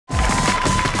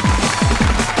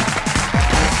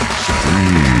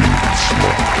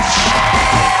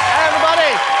Hey,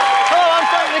 everybody. Hello, I'm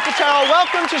Frank Nicotero.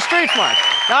 Welcome to Street Smart.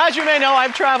 Now, as you may know,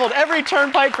 I've traveled every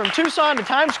turnpike from Tucson to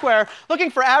Times Square looking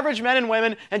for average men and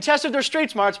women and tested their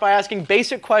street smarts by asking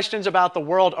basic questions about the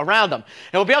world around them.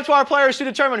 It will be up to our players to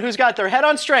determine who's got their head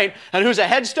on straight and who's a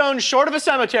headstone short of a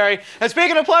cemetery. And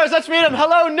speaking of players, let's meet him.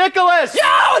 Hello, Nicholas. Yo,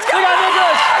 what's going on? We got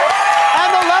Nicholas.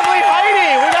 And the lovely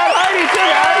Heidi. We got Heidi, too,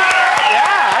 guys.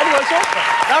 Yeah, Heidi, what's up?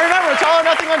 Now remember, it's all or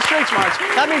nothing on Street Smarts.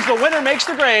 That means the winner makes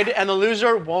the grade and the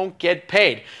loser won't get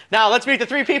paid. Now, let's meet the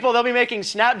three people they'll be making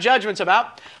snap judgments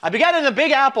about. I began in the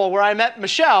Big Apple, where I met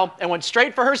Michelle and went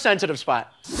straight for her sensitive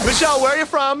spot. Michelle, where are you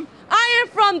from? I am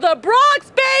from the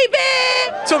Bronx,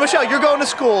 baby! So, Michelle, you're going to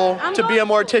school to be a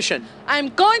mortician. I'm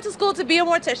going to school to be a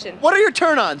mortician. What are your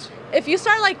turn-ons? If you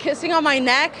start, like, kissing on my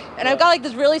neck, and I've got, like,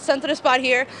 this really sensitive spot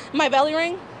here, my belly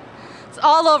ring, it's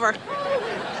all over.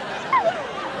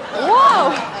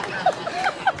 Whoa!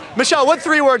 Michelle, what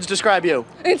 3 words describe you?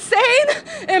 Insane,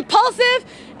 impulsive,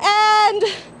 and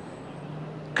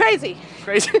crazy.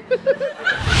 Crazy?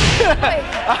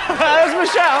 That was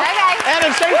Michelle. Okay. And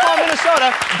in St. Paul,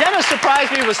 Minnesota, Dennis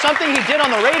surprised me with something he did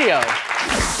on the radio.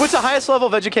 What's the highest level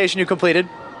of education you completed?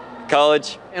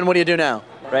 College. And what do you do now?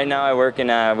 Right now I work in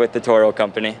with the Toro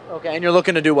company. Okay, and you're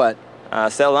looking to do what?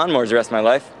 Sell lawnmowers the rest of my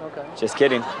life. Okay. Just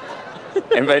kidding.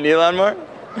 Anybody need a lawnmower?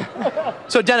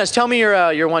 So Dennis, tell me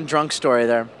your one drunk story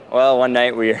there. Well, one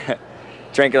night we were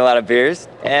drinking a lot of beers,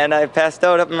 and I passed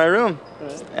out up in my room.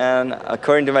 And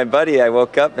according to my buddy, I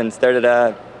woke up and started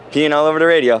peeing all over the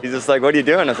radio. He's just like, "What are you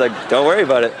doing?" I was like, "Don't worry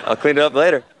about it. I'll clean it up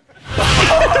later."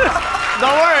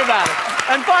 Don't worry about it.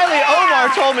 And finally,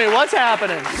 Omar told me what's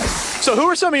happening. So who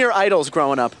are some of your idols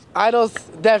growing up? Idols,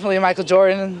 definitely Michael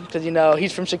Jordan, because, you know,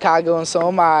 he's from Chicago and so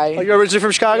am I. Oh, you're originally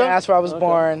from Chicago? Yeah, that's where I was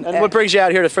born. And what brings you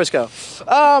out here to Frisco?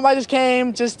 I just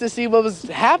came just to see what was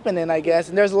happening, I guess.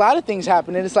 And there's a lot of things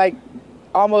happening. It's like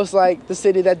almost like the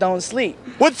city that don't sleep.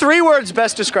 What 3 words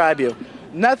best describe you?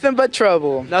 Nothing but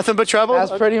trouble. Nothing but trouble?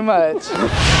 That's pretty much. Okay,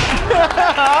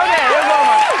 here's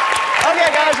Omar.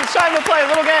 Okay, guys, it's time to play a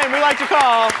little game we like to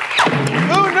call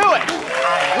Who Knew It?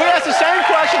 We ask the same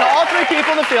question to all 3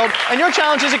 people in the field, and your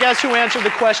challenge is to guess who answered the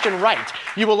question right.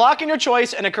 You will lock in your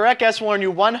choice, and a correct guess will earn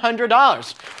you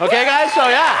 $100. Okay, guys? So,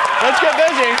 yeah, let's get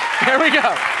busy. Here we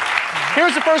go.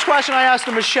 Here's the first question I asked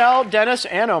to Michelle, Dennis,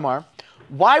 and Omar.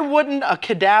 Why wouldn't a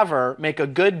cadaver make a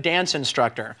good dance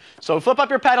instructor? So flip up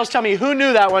your paddles, tell me who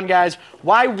knew that one, guys.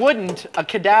 Why wouldn't a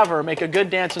cadaver make a good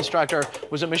dance instructor?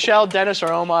 Was it Michelle, Dennis,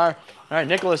 or Omar? All right,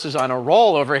 Nicholas is on a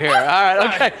roll over here. All right,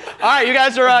 okay. All right, you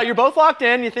guys are, you're both locked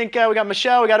in. You think we got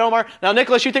Michelle, we got Omar. Now,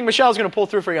 Nicholas, you think Michelle's going to pull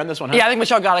through for you on this one, huh? Yeah, I think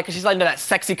Michelle got it because she's like into that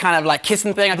sexy kind of like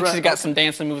kissing thing. I think she's got some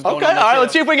dancing moves going on. Okay, all right,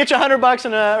 let's see if we can get you $100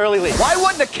 in an early lead. Why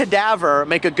wouldn't a cadaver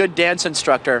make a good dance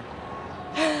instructor?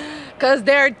 Because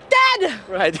they're dead!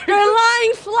 Right. They're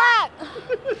lying flat!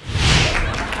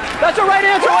 That's a right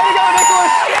answer. Way to go,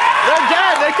 Nicholas. They're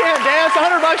dead. They can't dance.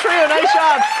 $100 for you. Nice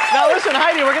job. Now listen,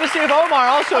 Heidi, we're going to see if Omar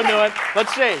also knew it.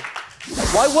 Let's see.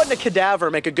 Why wouldn't a cadaver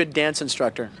make a good dance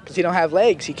instructor? Because he don't have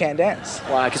legs, he can't dance.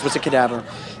 Why? Because what's a cadaver?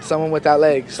 Someone without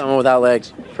legs. Someone without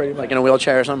legs. Pretty much. Like in a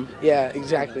wheelchair or something? Yeah,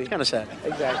 exactly. It's kind of sad.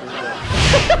 Exactly.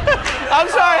 I'm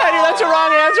sorry, Heidi, that's a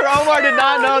wrong answer. Omar did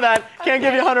not know that. Can't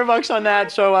give you $100 on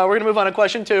that. So we're going to move on to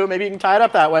question 2. Maybe you can tie it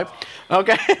up that way.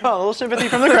 Okay, well, a little sympathy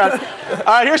from the crowd. All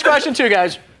right, here's question 2,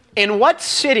 guys. In what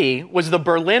city was the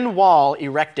Berlin Wall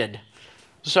erected?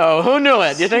 So who knew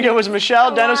it? Do you think it was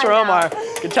Michelle, Dennis, or Omar?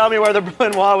 You can tell me where the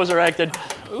Berlin Wall was erected.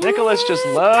 Nicholas just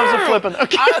loves a flipping.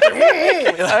 Okay.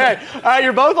 All right,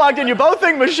 you're both locked in. You both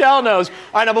think Michelle knows. All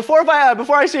right, now before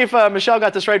I see if Michelle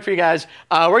got this right for you guys,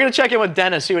 we're going to check in with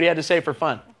Dennis, see what he had to say for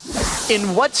fun.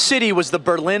 In what city was the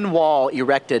Berlin Wall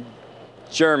erected?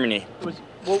 Germany.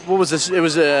 What was this? It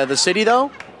was the city, though?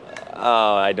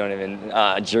 Oh, I don't even.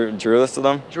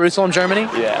 Jerusalem? Jerusalem, Germany?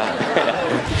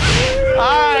 Yeah.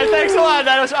 All right, thanks a lot,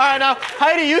 Dennis. All right, now,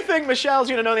 Heidi, you think Michelle's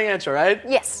going to know the answer, right?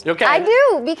 Yes. Okay. I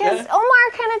do, because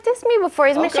Omar kind of dissed me before.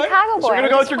 He's my Chicago boy. So we're going to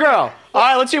go with your girl. All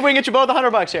right, let's see if we can get you both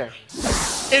 $100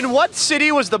 here. In what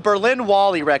city was the Berlin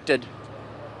Wall erected?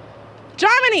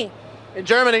 Germany! In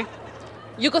Germany.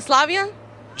 Yugoslavia?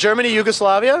 Germany,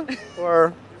 Yugoslavia?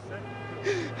 Or?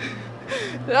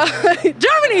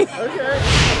 Germany!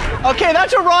 Okay,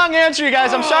 that's a wrong answer, you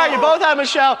guys. I'm sorry, you both have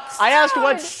Michelle. I asked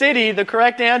what city. The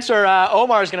correct answer,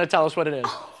 Omar is going to tell us what it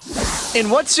is.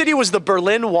 In what city was the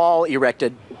Berlin Wall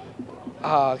erected?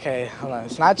 Oh, okay, hold on.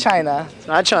 It's not China. It's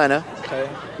not China. Okay,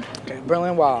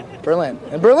 Berlin Wall. Berlin.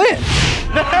 In Berlin!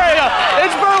 There you go.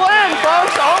 It's Berlin,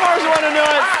 folks. Omar's the one who knew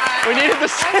it. We needed the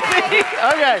city.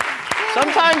 Okay.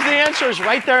 Sometimes the answer is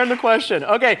right there in the question.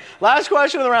 Okay, last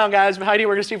question of the round, guys. Heidi,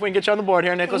 we're going to see if we can get you on the board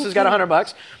here. Nicholas has got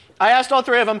 $100. I asked all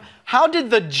three of them, how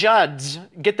did the Judds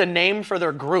get the name for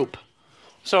their group?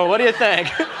 So what do you think?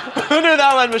 Who knew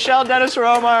that one? Michelle, Dennis, or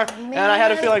Omar? And I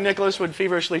had a feeling Nicholas would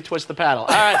feverishly twist the paddle.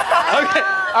 All right. Okay.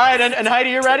 All right. And Heidi,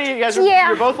 you ready? You guys are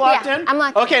you're both locked in? I'm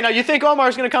locked in. Okay. Now you think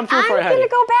Omar's going to come through for you, Heidi? I'm going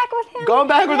to go back with him. Going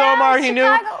back with Omar. He knew.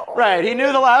 Chicago. Right. He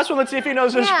knew the last one. Let's see if he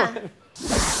knows this one.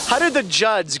 How did the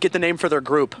Judds get the name for their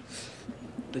group?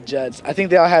 The Judds. I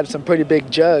think they all had some pretty big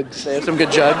jugs. They have some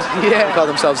good Judds? Yeah. They call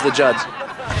themselves the Judds.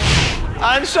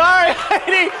 I'm sorry,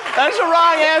 Heidi. That's the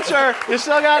wrong answer. You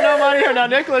still got no money here. Now,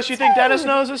 Nicholas, you think Dennis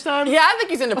knows this time? Yeah, I think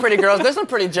he's into pretty girls. There's some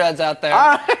pretty Judds out there.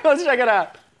 All right, let's check it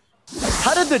out.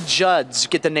 How did the Judds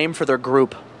get the name for their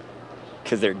group?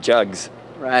 Because they're jugs.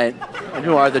 Right. And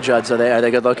who are the Judds? Are they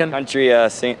good looking? Country I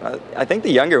think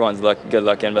the younger ones look good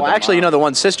looking. But well, actually, you know, the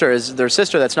one sister is their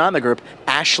sister that's not in the group,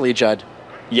 Ashley Judd.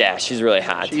 Yeah, she's really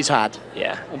hot. She's hot.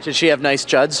 Yeah. And does she have nice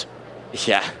Judds?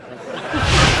 Yeah.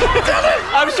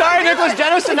 I'm sorry, Nicholas.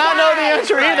 Dennis did not know the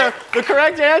answer either. The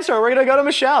correct answer, we're going to go to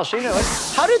Michelle. She knew it.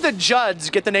 How did the Judds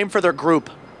get the name for their group?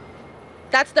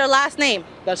 That's their last name.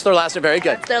 That's their last name. Very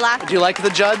good. That's their last Do you like the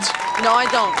Judds? No, I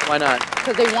don't. Why not?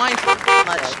 Because they whine so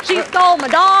much. She stole my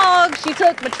dog. She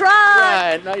took my truck.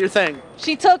 Right, not your thing.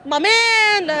 She took my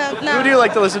man. No. Who do you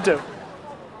like to listen to?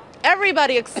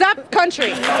 Everybody except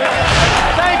country.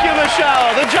 Thank you,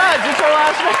 Michelle. The Judds, it's her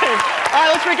last name. All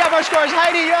right, let's recap our scores.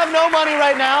 Heidi, you have no money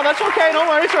right now. That's okay, don't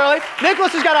worry, it's early.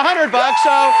 Nicholas has got $100,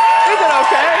 so he did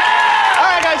okay. All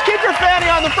right, guys, keep your fanny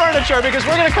on the furniture because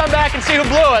we're going to come back and see who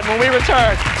blew it when we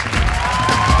return.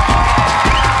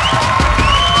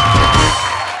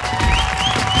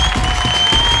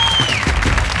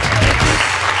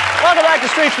 Welcome back to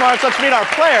Street Smarts. Let's meet our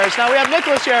players. Now, we have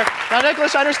Nicholas here. Now,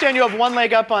 Nicholas, I understand you have one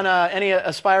leg up on any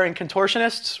aspiring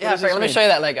contortionists. Yeah, Frank, let me show you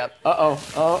that leg up. Uh-oh.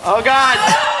 Oh, God.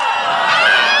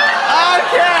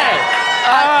 Okay.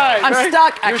 All right. I'm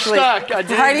stuck, actually. You're stuck.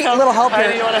 Heidi, a little help here.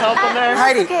 Heidi, you want to help him there?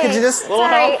 Heidi, could you just... Little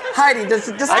help? Heidi, just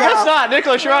I guess not.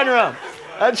 Nicholas, you're on your own.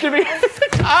 That's going to be...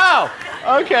 Ow.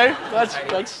 Okay. That's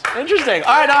interesting.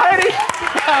 All right, now, Heidi.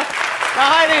 Now,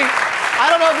 Heidi, I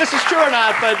don't know if this is true or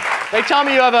not, but they tell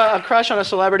me you have a crush on a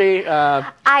celebrity.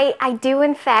 I do,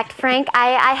 in fact, Frank.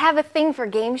 I have a thing for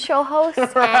game show hosts.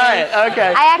 Right,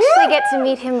 okay. I actually get to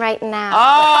meet him right now.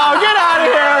 Oh, get out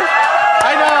of here.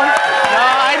 I know. No,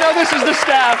 I know this is the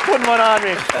staff putting one on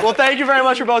me. Well, thank you very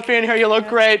much for both being here. You look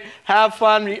great. Have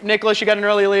fun. Nicholas, you got an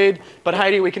early lead. But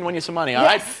Heidi, we can win you some money, all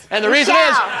right? And the reason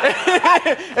is,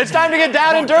 it's time to get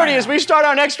down and dirty as we start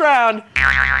our next round.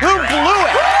 Who blew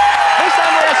it? This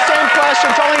time we ask the same question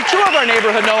to only two of our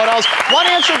neighborhood know-it-alls. One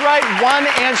answered right, one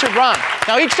answered wrong.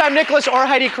 Now, each time Nicholas or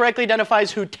Heidi correctly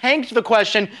identifies who tanked the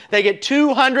question, they get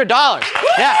 $200.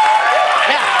 Yeah.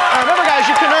 Now, remember, guys,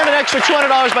 you can earn an extra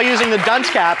 $200 by using the dunce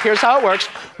cap. Here's how it works.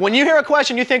 When you hear a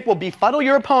question you think will befuddle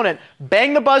your opponent,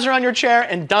 bang the buzzer on your chair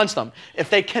and dunce them.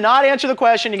 If they cannot answer the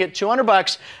question, you get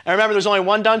 $200. And remember, there's only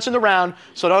one dunce in the round,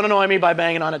 so don't annoy me by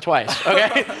banging on it twice,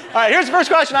 okay? All right, here's the first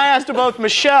question I asked to both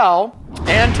Michelle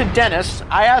and to Dennis.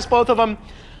 I asked both of them,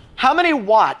 how many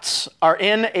watts are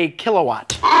in a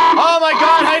kilowatt? Oh my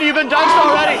God, Heidi, you've been dunced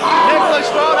already. Nicholas,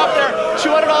 throw it up there.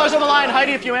 $200 on the line.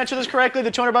 Heidi, if you answer this correctly, the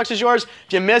 $200 is yours.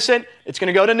 If you miss it, it's going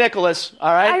to go to Nicholas.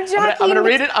 All right? I'm joking. I'm going to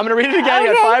read it. I'm going to read it again.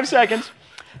 You got 5 seconds.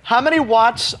 How many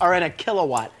watts are in a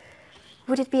kilowatt?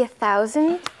 Would it be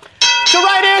 1,000? It's the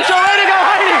right answer. Way to go,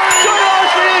 Heidi. $200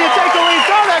 for you. You take the lead.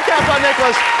 Throw that cap on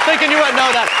Nicholas, thinking you wouldn't know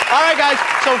that. All right, guys.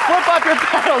 So flip up your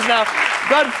paddles now.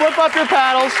 Go ahead, flip up your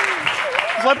paddles.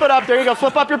 Flip it up. There you go.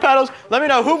 Flip up your paddles. Let me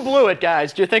know who blew it,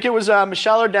 guys. Do you think it was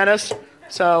Michelle or Dennis?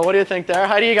 So what do you think there?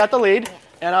 Heidi, you got the lead.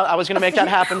 And I was going to make that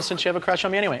happen since you have a crush on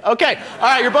me anyway. Okay. All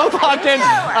right. You're both locked in.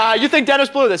 You think Dennis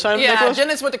blew this, huh, Yeah, Nicholas?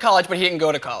 Dennis went to college, but he didn't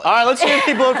go to college. All right. Let's see if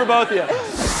he blew it for both of you.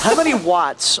 How many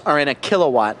watts are in a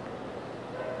kilowatt?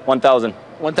 1,000.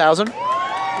 1,000? You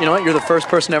know what? You're the first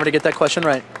person ever to get that question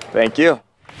right. Thank you.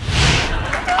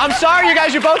 I'm sorry, you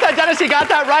guys. You both had Dennis. He got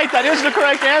that right. That is the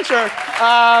correct answer.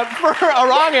 For a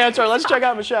wrong answer, let's check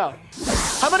out Michelle.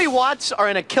 How many watts are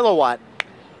in a kilowatt?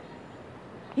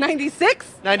 96?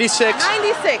 96.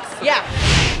 96, yeah.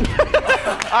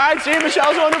 All right, see,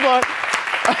 Michelle's the one to blow it.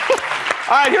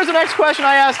 All right, here's the next question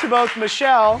I asked to both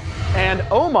Michelle and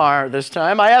Omar this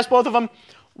time. I asked both of them,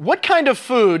 what kind of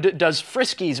food does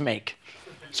Friskies make?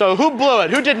 So who blew it?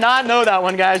 Who did not know that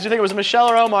one, guys? Do you think it was Michelle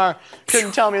or Omar?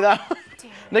 Couldn't tell me that one.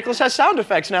 Nicholas has sound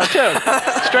effects now, too.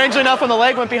 Strangely enough, when the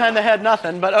leg went behind the head,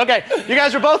 nothing. But, okay, you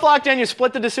guys are both locked in. You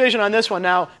split the decision on this one.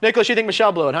 Now, Nicholas, you think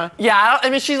Michelle blew it, huh? Yeah, I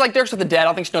mean, she's like Dirks with the Dead. I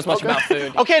don't think she knows much about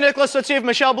food. Okay, Nicholas, let's see if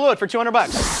Michelle blew it for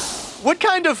 $200. What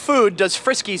kind of food does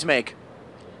Friskies make?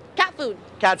 Cat food.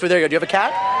 Cat food. There you go. Do you have a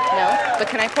cat? No, but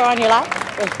can I pour on your lap?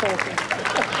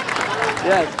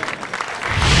 Yes.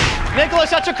 Nicholas,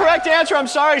 that's a correct answer. I'm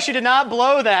sorry she did not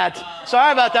blow that.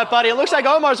 Sorry about that, buddy. It looks like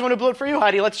Omar's the one who blew it for you,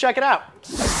 Heidi. Let's check it out.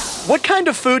 What kind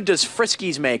of food does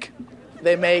Friskies make?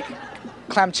 They make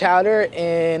clam chowder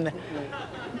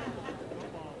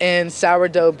and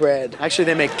sourdough bread. Actually,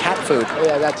 they make cat food. Oh,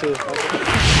 yeah, that too.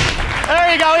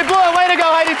 There you go. He blew it. Way to go,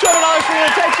 Heidi. $200 for you.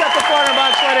 Takes up the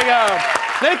 $400. Way to go.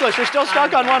 Nicholas, you're still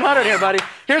stuck on 100 here, buddy.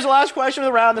 Here's the last question of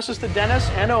the round. This is to Dennis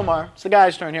and Omar. It's the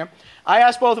guy's turn here. I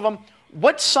asked both of them,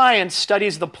 what science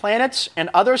studies the planets and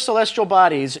other celestial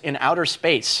bodies in outer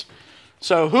space?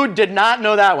 So who did not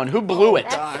know that one? Who blew it?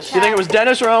 Do you think it was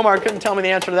Dennis or Omar? Couldn't tell me the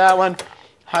answer to that one.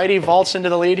 Heidi vaults into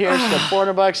the lead here. She's got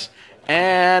 $400.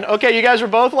 And, okay, you guys are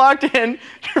both locked in.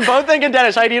 You're both thinking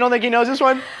Dennis. Heidi, you don't think he knows this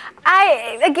one?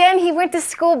 Again, he went to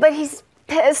school, but he's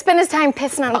spent his time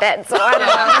pissing on bed, so I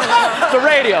don't know. The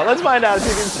radio. Let's find out.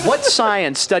 What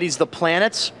science studies the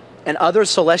planets and other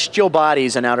celestial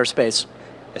bodies in outer space?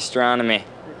 Astronomy.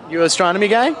 You an astronomy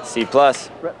guy? C+.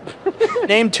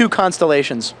 Name 2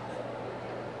 constellations.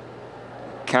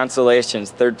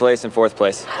 Constellations, 3rd place and 4th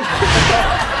place.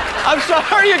 I'm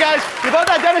sorry, you guys. You both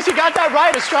had Dennis. You got that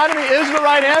right. Astronomy is the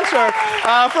right answer.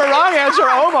 For a wrong answer,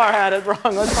 Omar had it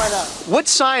wrong. Let's find out. What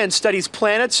science studies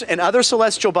planets and other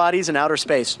celestial bodies in outer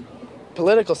space?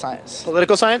 Political science.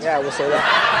 Political science? Yeah, we'll say that.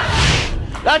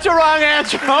 That's a wrong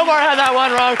answer. Omar had that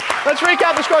one wrong. Let's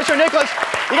recap the scores for Nicholas.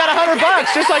 You got $100,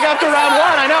 just like after round 1,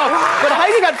 I know. But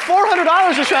Heidi got $400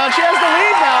 this round. She has the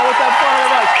lead now with that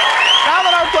 $400. Now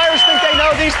that our players think they know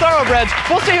these thoroughbreds,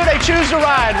 we'll see who they choose to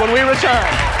ride when we return.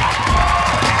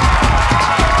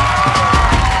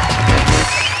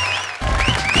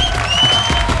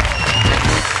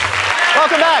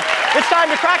 Welcome back. It's time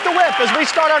to crack the whip as we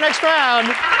start our next round.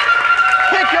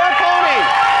 Pick your pony.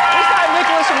 This time,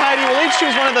 Nicholas and Heidi will each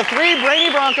choose one of the 3 brainy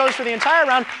Broncos for the entire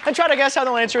round and try to guess how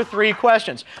they'll answer 3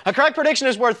 questions. A correct prediction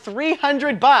is worth $300.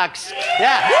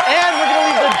 Yeah, and we're going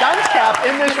to leave the dunce cap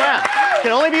in this round. It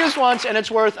can only be used once, and it's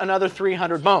worth another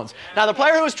 300 bones. Now, the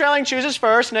player who is trailing chooses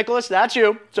first. Nicholas, that's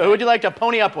you. So who would you like to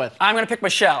pony up with? I'm going to pick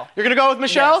Michelle. You're going to go with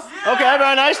Michelle? Yes. Okay,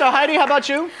 very nice. Now, Heidi, how about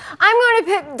you? I'm going to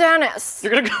pick Dennis.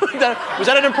 You're going to go with Dennis. Was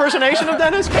that an impersonation of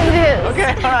Dennis? It is.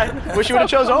 Okay, all right. Wish you would have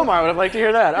chose Omar. I would have liked to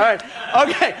hear that. All right.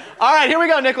 Okay. All right, here we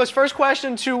go, Nicholas. First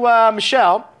question to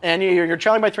Michelle. And you're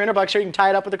trailing by $300 here. You can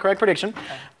tie it up with the correct prediction.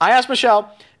 Okay. I asked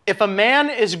Michelle, if a man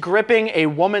is gripping a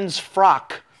woman's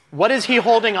frock, what is he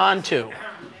holding on to?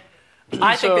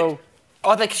 I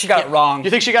think she got it wrong. You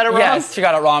think she got it wrong? Yes, she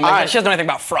got it wrong. Right. She doesn't know anything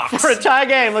about frocks. For a tie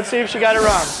game, let's see if she got it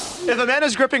wrong. If a man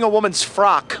is gripping a woman's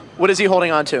frock, what is he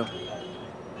holding on to?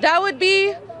 That would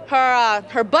be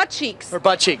her butt cheeks. Her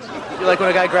butt cheeks. You like when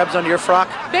a guy grabs onto your frock?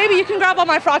 Baby, you can grab all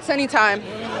my frocks anytime.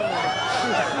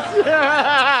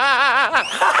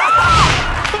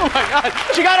 Oh my God,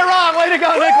 she got it wrong. Way to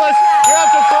go, Nicholas. You're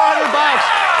up to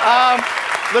 $400.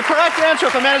 The correct answer,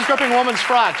 if a man is gripping a woman's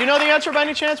frock. Do you know the answer by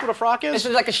any chance, what a frock is? This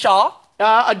is like a shawl?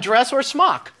 A dress or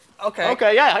smock. Okay.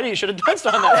 Okay, yeah, Heidi, you should have danced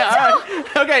on that. Yeah, all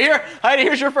right. Okay, Heidi,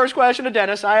 here's your first question to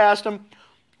Dennis. I asked him,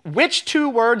 which 2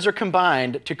 words are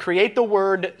combined to create the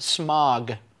word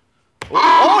smog?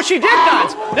 Oh, she did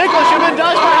dance. Nicholas, you've been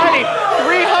danced by Heidi.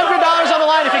 $300 on the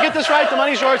line. If you get this right, the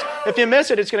money's yours. If you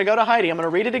miss it, it's going to go to Heidi. I'm going to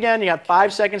read it again. You got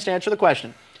 5 seconds to answer the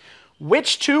question.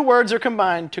 Which 2 words are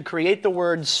combined to create the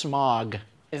word smog?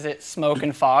 Is it smoke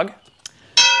and fog?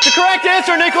 The correct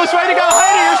answer, Nicholas. Way to go,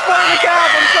 Heidi. You're splitting the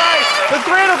cap. I'm sorry. The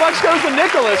 $300 goes to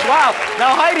Nicholas. Wow.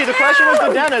 Now, Heidi, the question was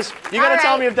to Dennis. You got to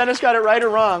tell me if Dennis got it right or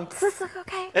wrong. Does this look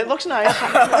okay? It looks nice.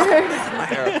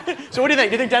 So what do you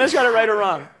think? Do you think Dennis got it right or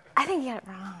wrong? I think you got it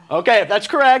wrong. Okay, if that's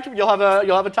correct, you'll have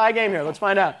a tie game here. Let's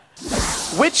find out.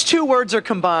 Which 2 words are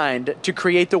combined to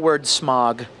create the word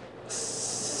smog?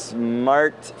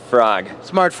 Smart frog.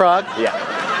 Smart frog? Yeah.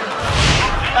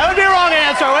 That would be a wrong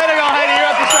answer. Way to go, Heidi. You're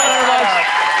up to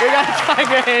 $700. We got a tie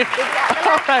game.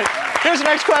 All right. Here's the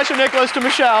next question, Nicholas, to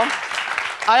Michelle.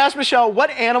 I asked Michelle, what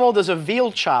animal does a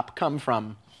veal chop come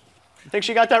from? You think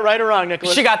she got that right or wrong,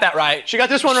 Nicholas? She got that right. She got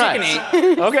this one right. She can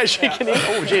eat. Okay, she can eat.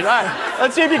 Oh, geez. All right.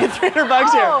 Let's see if you get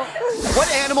 $300 here.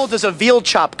 What animal does a veal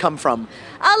chop come from?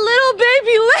 A little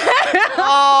baby lamb.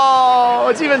 Oh,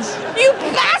 it's even... You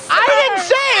bastard! I didn't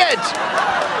say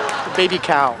it! Baby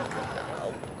cow.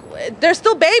 They're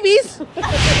still babies.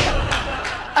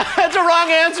 That's a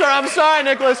wrong answer. I'm sorry,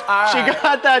 Nicholas.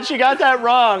 Right. She got that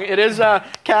wrong. It is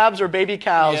calves or baby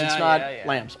cows. It's not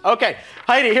lambs. Okay,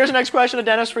 Heidi, here's the next question to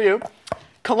Dennis for you.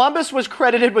 Columbus was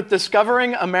credited with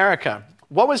discovering America.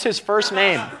 What was his first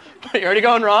name? You already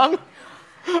going wrong?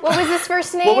 What was his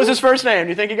first name? What was his first name? Do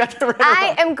you think he got that right?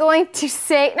 I am going to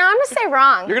say, no, I'm going to say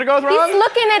wrong. You're going to go with wrong? He's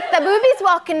looking at the movies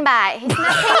walking by. He's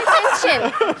not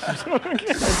paying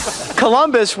attention.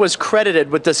 Columbus was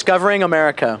credited with discovering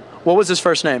America. What was his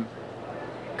first name?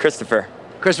 Christopher.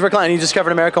 Christopher Columbus. And he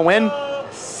discovered America when?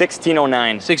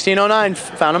 1609. 1609.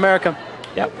 Found America.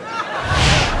 Yep.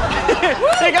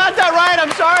 He got that right.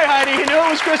 I'm sorry, Heidi. He knew it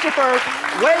was Christopher.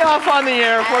 Way off on the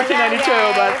year, 1492.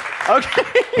 But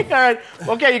okay. All right.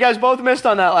 Okay, you guys both missed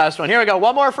on that last one. Here we go.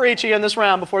 One more for each of you in this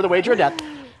round before the wager of death.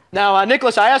 Now,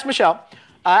 Nicholas, I asked Michelle.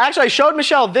 Actually, I showed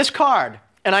Michelle this card,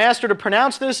 and I asked her to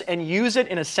pronounce this and use it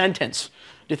in a sentence.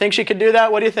 Do you think she could do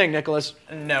that? What do you think, Nicholas?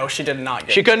 No, she did not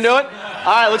get She couldn't do it? All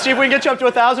right, let's see if we can get you up to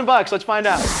 $1,000. Let's find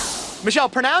out. Michelle,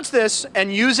 pronounce this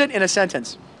and use it in a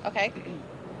sentence. Okay.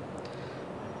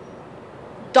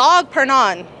 Dog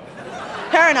Perignon.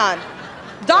 Perignon.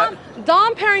 Dom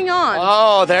Perignon.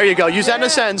 Oh, there you go. Use that in a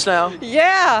sentence now.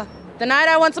 Yeah. The night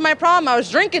I went to my prom, I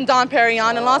was drinking Dom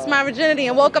Perignon and lost my virginity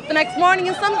and woke up the next morning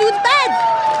in some dude's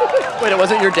bed. Wait, it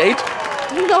wasn't your date?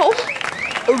 No.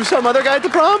 It was some other guy at the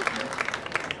prom?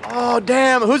 Oh,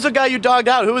 damn. Who's the guy you dogged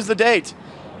out? Who was the date?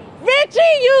 Richie,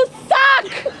 you suck!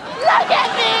 Look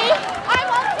at me! I'm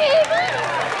on TV!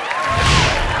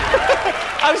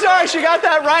 I'm sorry, she got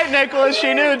that right, Nicholas.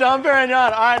 She knew Dom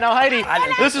Perignon. All right, now, Heidi,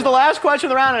 this is the last question of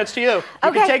the round, and it's to you.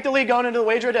 You can take the lead going into the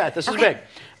wager of death. This is big.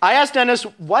 I asked Dennis,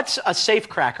 what's a safe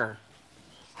cracker?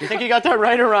 Do you think he got that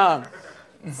right or wrong?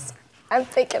 I'm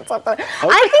thinking something. Okay.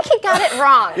 I think he got it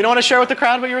wrong. You don't want to share with the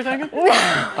crowd what you were thinking? Okay.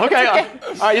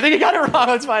 All right, you think he got it wrong?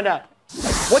 Let's find out.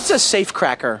 What's a safe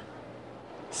cracker?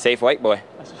 Safe white boy.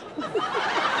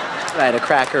 Right, a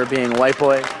cracker being a white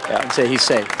boy. Yeah. And say he's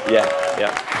safe. Yeah,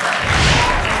 yeah.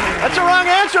 That's a wrong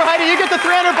answer, Heidi. You get the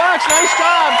 $300. Nice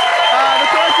job. The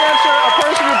correct answer, a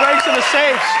person who breaks into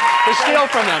safes to steal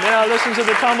from them. You know, listens to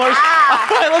the tumblers. All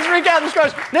right, let's recap the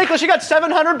scores. Nicholas, you got $700.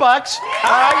 All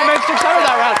right, you made 600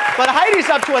 that round. But Heidi's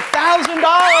up to $1,000.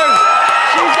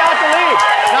 She's got the lead.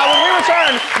 Now, when we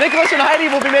return, Nicholas and Heidi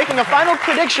will be making a final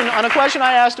prediction on a question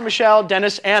I asked to Michelle,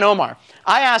 Dennis, and Omar.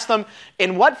 I asked them,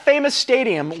 in what famous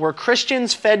stadium were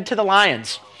Christians fed to the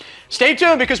lions? Stay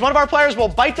tuned, because one of our players will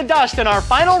bite the dust in our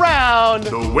final round.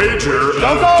 The wager.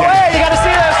 Don't go away. You got to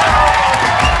see this.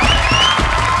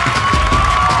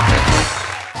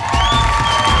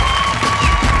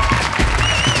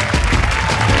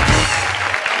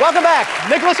 Welcome back.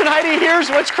 Nicholas and Heidi, here's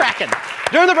what's cracking.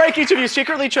 During the break, each of you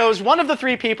secretly chose one of the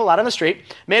three people out on the street,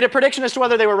 made a prediction as to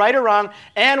whether they were right or wrong,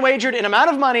 and wagered an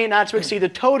amount of money not to exceed the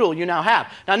total you now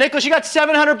have. Now, Nicholas, you got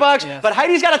 $700, but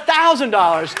Heidi's got $1,000. Now,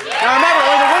 remember,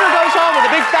 only the winner goes home with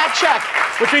a big fat check,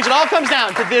 which means it all comes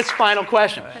down to this final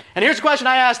question. And here's the question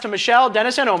I asked to Michelle,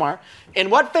 Dennis, and Omar. In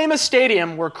what famous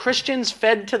stadium were Christians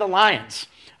fed to the lions?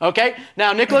 Okay,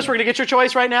 now, Nicholas, we're going to get your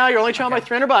choice right now. You're only trailing by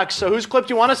 $300, so whose clip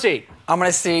do you want to see? I'm going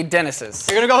to see Dennis's.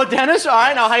 You're going to go with Dennis? All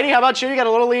right, now, Heidi, how about you? You got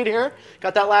a little lead here.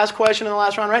 Got that last question in the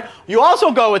last round, right? You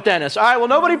also go with Dennis. All right, well,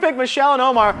 nobody picked Michelle and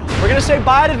Omar. We're going to say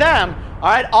bye to them.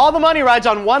 All right, all the money rides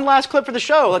on one last clip for the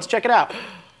show. Let's check it out.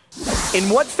 In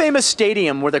what famous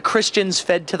stadium were the Christians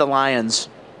fed to the lions?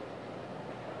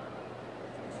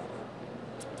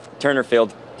 Turner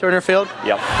Field. Turner Field?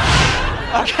 Yep.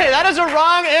 Okay, that is a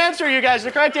wrong answer, you guys.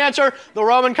 The correct answer, the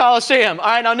Roman Colosseum. All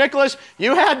right, now, Nicholas,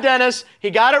 you had Dennis. He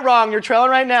got it wrong. You're trailing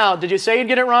right now. Did you say you'd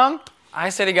get it wrong? I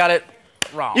said he got it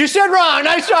wrong. You said wrong.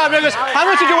 Nice job, Nicholas. How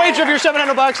much did you wager of your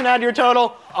 $700 and add to your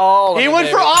total? All of it. He went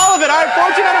for all of it. All right,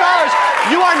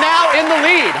 $1,400. You are now in the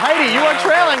lead. Heidi, you are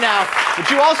trailing now.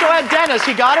 But you also had Dennis.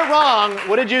 He got it wrong.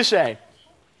 What did you say?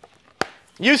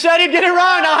 You said he'd get it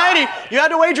wrong. Now, Heidi, you had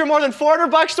to wager more than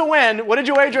 $400 to win. What did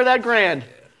you wager that grand?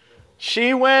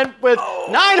 She went with $999.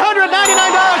 Takes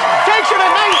you to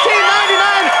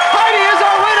 $1,999. Heidi is